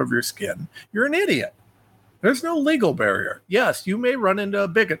the color of your skin, you're an idiot. There's no legal barrier. Yes, you may run into a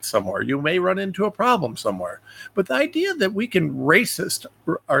bigot somewhere. You may run into a problem somewhere. But the idea that we can racist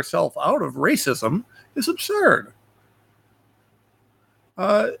ourselves out of racism is absurd.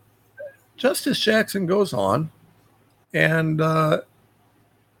 Justice Jackson goes on, and I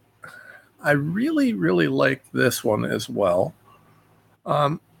really, really like this one as well.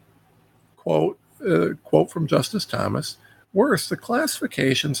 Quote from Justice Thomas, "Worse, the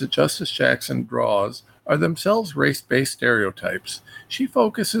classifications that Justice Jackson draws are themselves race-based stereotypes. She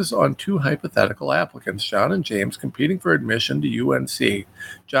focuses on two hypothetical applicants, John and James, competing for admission to UNC.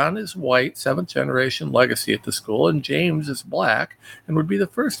 John is white, seventh-generation legacy at the school, and James is black and would be the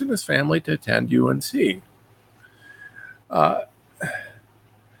first in his family to attend UNC.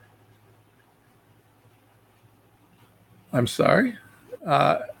 I'm sorry?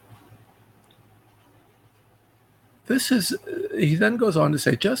 He then goes on to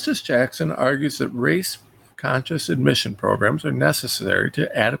say, Justice Jackson argues that race-conscious admission programs are necessary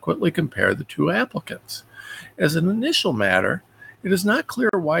to adequately compare the two applicants. As an initial matter, it is not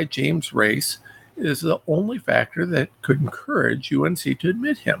clear why James' race is the only factor that could encourage UNC to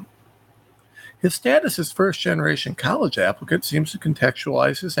admit him. His status as first-generation college applicant seems to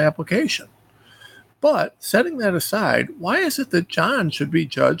contextualize his application. But, setting that aside, why is it that John should be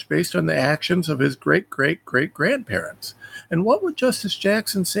judged based on the actions of his great-great-great-grandparents? And what would Justice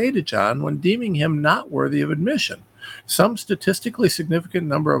Jackson say to John when deeming him not worthy of admission? Some statistically significant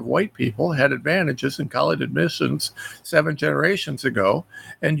number of white people had advantages in college admissions 7 generations ago,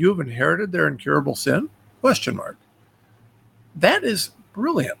 and you've inherited their incurable sin? ? That is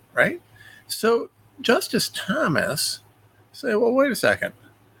brilliant, right? So, Justice Thomas say, well, wait a second.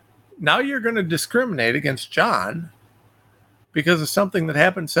 Now you're going to discriminate against John because of something that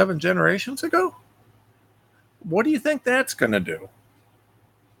happened 7 generations ago? What do you think that's going to do?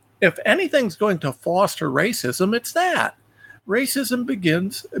 If anything's going to foster racism, it's that. Racism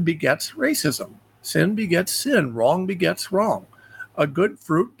begets racism. Sin begets sin. Wrong begets wrong. A good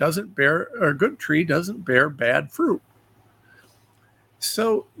tree doesn't bear bad fruit.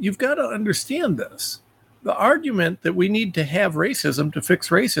 So you've got to understand this. The argument that we need to have racism to fix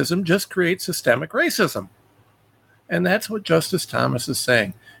racism just creates systemic racism. And that's what Justice Thomas is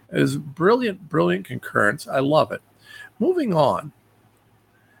saying. It is brilliant, brilliant concurrence. I love it. Moving on.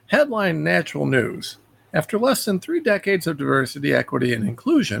 Headline Natural News. After less than 3 decades of diversity, equity, and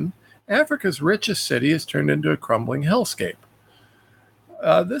inclusion, Africa's richest city has turned into a crumbling hellscape.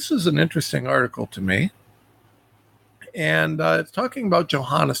 This is an interesting article to me. And it's talking about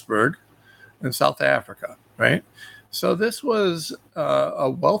Johannesburg in South Africa, right? So this was a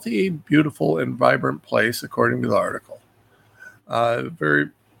wealthy, beautiful, and vibrant place, according to the article.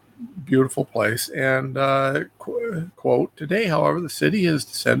 Very beautiful place. And, quote, today, however, the city has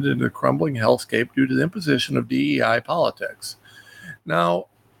descended into a crumbling hellscape due to the imposition of DEI politics. Now,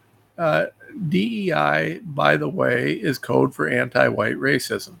 DEI, by the way, is code for anti-white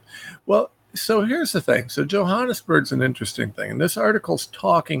racism. Well, so here's the thing. So Johannesburg's an interesting thing. And this article's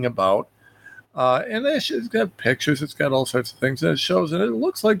talking about and it's got pictures, it's got all sorts of things, and it shows, and it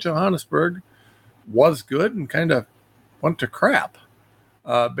looks like Johannesburg was good and kind of went to crap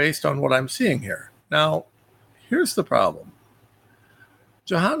based on what I'm seeing here. Now, here's the problem.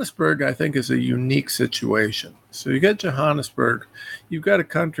 Johannesburg, I think, is a unique situation. So you got Johannesburg, you've got a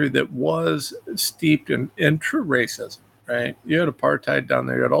country that was steeped in true racism, right? You had apartheid down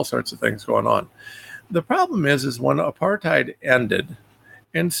there. You had all sorts of things going on. The problem is when apartheid ended,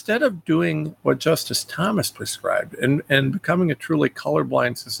 instead of doing what Justice Thomas prescribed and becoming a truly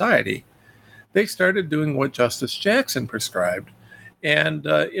colorblind society, they started doing what Justice Jackson prescribed and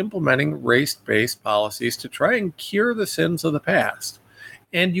implementing race-based policies to try and cure the sins of the past.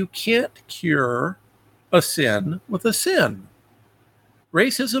 And you can't cure a sin with a sin.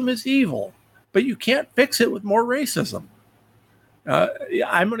 Racism is evil, but you can't fix it with more racism.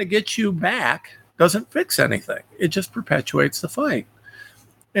 I'm going to get you back doesn't fix anything. It just perpetuates the fight.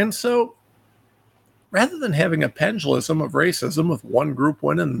 And so rather than having a pendulum of racism with one group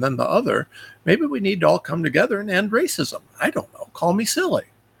winning and then the other, maybe we need to all come together and end racism. I don't know. Call me silly.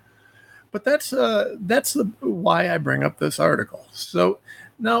 But that's why I bring up this article. So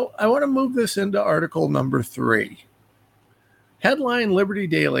now I want to move this into article number 3. Headline Liberty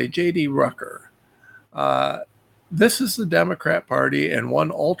Daily, J.D. Rucker. This is the Democrat Party and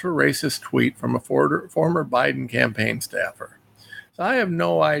one ultra-racist tweet from a former Biden campaign staffer. So I have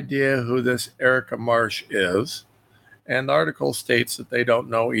no idea who this Erica Marsh is, and the article states that they don't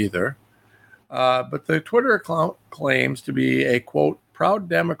know either. But the Twitter account claims to be a, quote, proud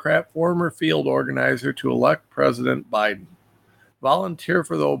Democrat former field organizer to elect President Biden. Volunteer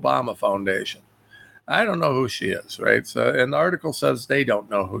for the Obama Foundation. I don't know who she is, right? So, and the article says they don't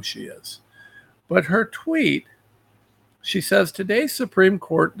know who she is. But her tweet, she says, today's Supreme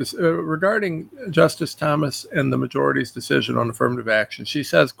Court, regarding Justice Thomas and the majority's decision on affirmative action, she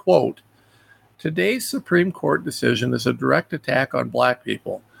says, quote, today's Supreme Court decision is a direct attack on Black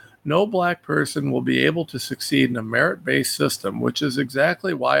people. No Black person will be able to succeed in a merit-based system, which is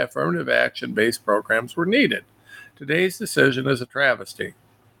exactly why affirmative action-based programs were needed. Today's decision is a travesty.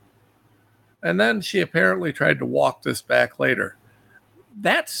 And then she apparently tried to walk this back later.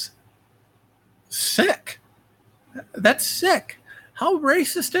 That's sick. That's sick. How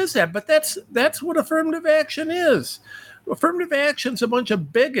racist is that? But that's what affirmative action is. Affirmative action is a bunch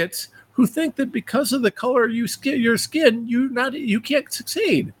of bigots who think that because of the color of your skin, you can't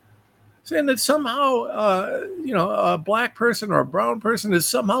succeed. Saying that somehow, a Black person or a brown person is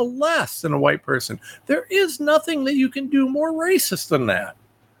somehow less than a white person. There is nothing that you can do more racist than that.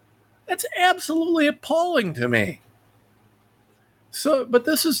 That's absolutely appalling to me. So, but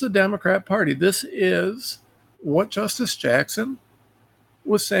this is the Democrat Party. This is what Justice Jackson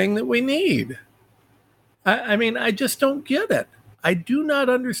was saying that we need. I mean, I just don't get it. I do not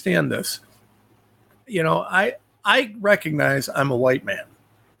understand this. I recognize I'm a white man.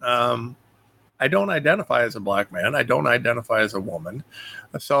 I don't identify as a Black man. I don't identify as a woman.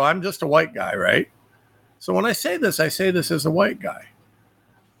 So I'm just a white guy, right? So when I say this as a white guy.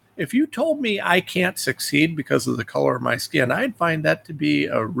 If you told me I can't succeed because of the color of my skin, I'd find that to be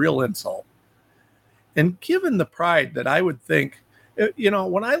a real insult. And given the pride that I would think,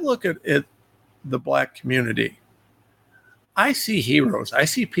 when I look at the Black community, I see heroes. I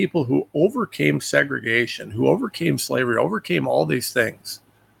see people who overcame segregation, who overcame slavery, overcame all these things.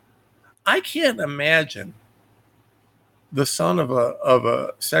 I can't imagine the son of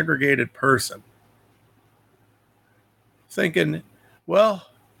a segregated person thinking, well,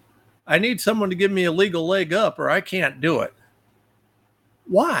 I need someone to give me a legal leg up or I can't do it.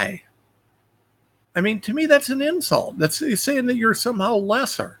 Why? I mean, to me, that's an insult. That's saying that you're somehow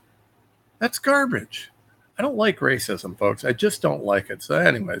lesser. That's garbage. I don't like racism, folks. I just don't like it. So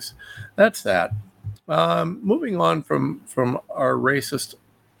anyways, that's that. Moving on from our racist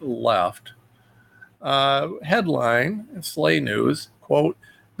left. Headline, Slay News, quote,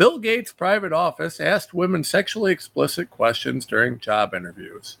 Bill Gates' private office asked women sexually explicit questions during job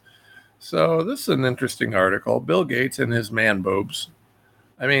interviews. So this is an interesting article. Bill Gates and his man boobs.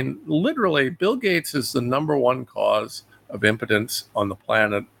 I mean, literally, Bill Gates is the number one cause of impotence on the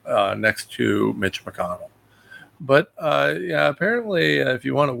planet next to Mitch McConnell. But apparently, if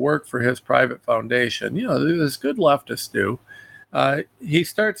you want to work for his private foundation, as good leftists do, he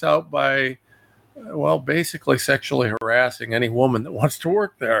starts out by, basically sexually harassing any woman that wants to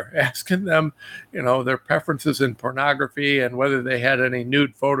work there, asking them, their preferences in pornography and whether they had any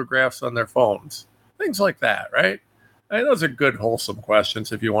nude photographs on their phones. Things like that, right? I mean, those are good, wholesome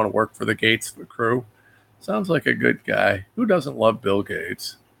questions if you want to work for the Gates crew. Sounds like a good guy. Who doesn't love Bill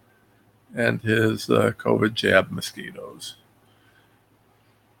Gates and his COVID jab mosquitoes?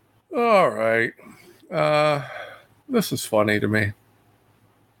 All right. This is funny to me.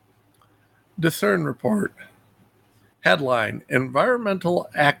 Discern Report. Headline, Environmental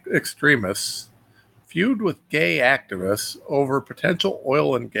Extremists feud with gay activists over potential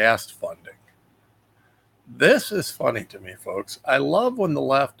oil and gas funding. This is funny to me, folks. I love when the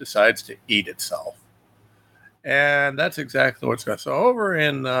left decides to eat itself. And that's exactly what's going on. So over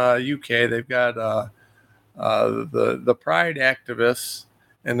in UK, they've got the pride activists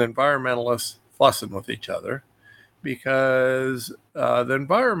and environmentalists fussing with each other because the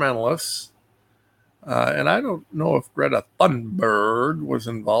environmentalists, and I don't know if Greta Thunberg was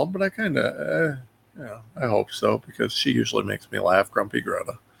involved, but I kind of, I hope so, because she usually makes me laugh, Grumpy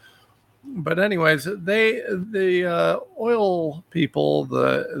Greta. But anyways, the oil people,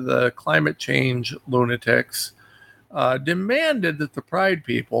 the climate change lunatics, demanded that the pride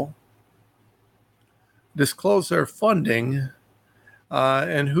people disclose their funding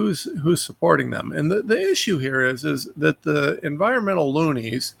and who's supporting them. And the issue here is that the environmental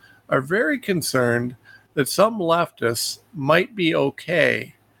loonies are very concerned that some leftists might be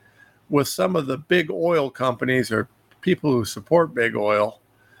okay with some of the big oil companies or people who support big oil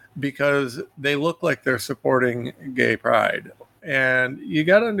because they look like they're supporting gay pride. And you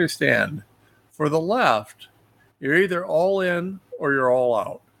got to understand, for the left, you're either all in or you're all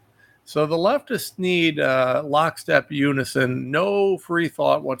out. So the leftists need lockstep unison, no free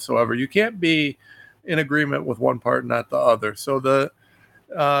thought whatsoever. You can't be in agreement with one part, not the other. So the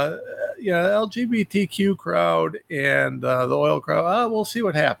LGBTQ crowd and the oil crowd, we'll see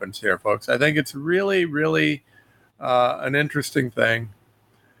what happens here, folks. I think it's really, really an interesting thing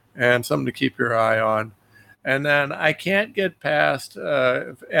and something to keep your eye on. And then I can't get past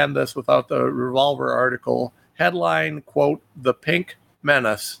end this without the Revolver article. Headline, quote, "The Pink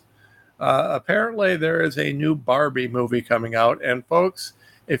Menace." Apparently there is a new Barbie movie coming out. And folks,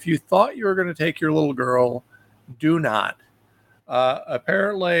 if you thought you were going to take your little girl, do not.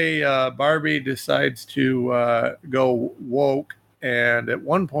 Apparently Barbie decides to go woke. And at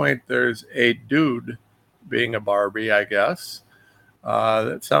one point there's a dude being a Barbie, I guess.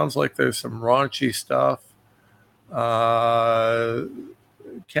 That sounds like there's some raunchy stuff.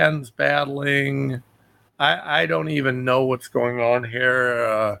 Ken's battling. I don't even know what's going on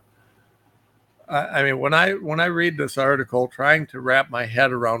here. I mean, when I read this article, trying to wrap my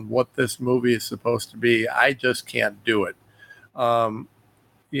head around what this movie is supposed to be, I just can't do it. I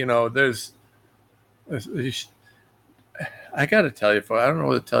got to tell you, I don't know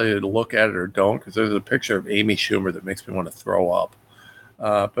whether to tell you to look at it or don't, because there's a picture of Amy Schumer that makes me want to throw up.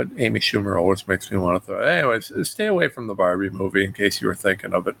 But Amy Schumer always makes me want to throw up. Anyways, stay away from the Barbie movie in case you were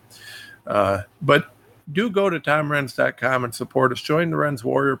thinking of it. But do go to TomRenz.com and support us. Join the Renz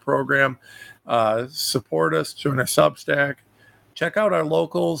Warrior program. Support us. Join our Substack. Check out our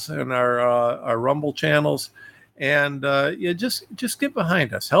locals and our Rumble channels. And just get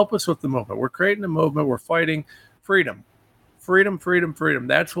behind us. Help us with the movement. We're creating a movement. We're fighting freedom. Freedom, freedom, freedom.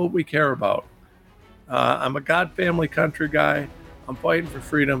 That's what we care about. I'm a God family country guy. I'm fighting for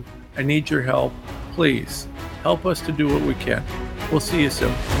freedom. I need your help. Please help us to do what we can. We'll see you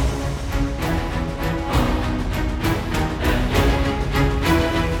soon.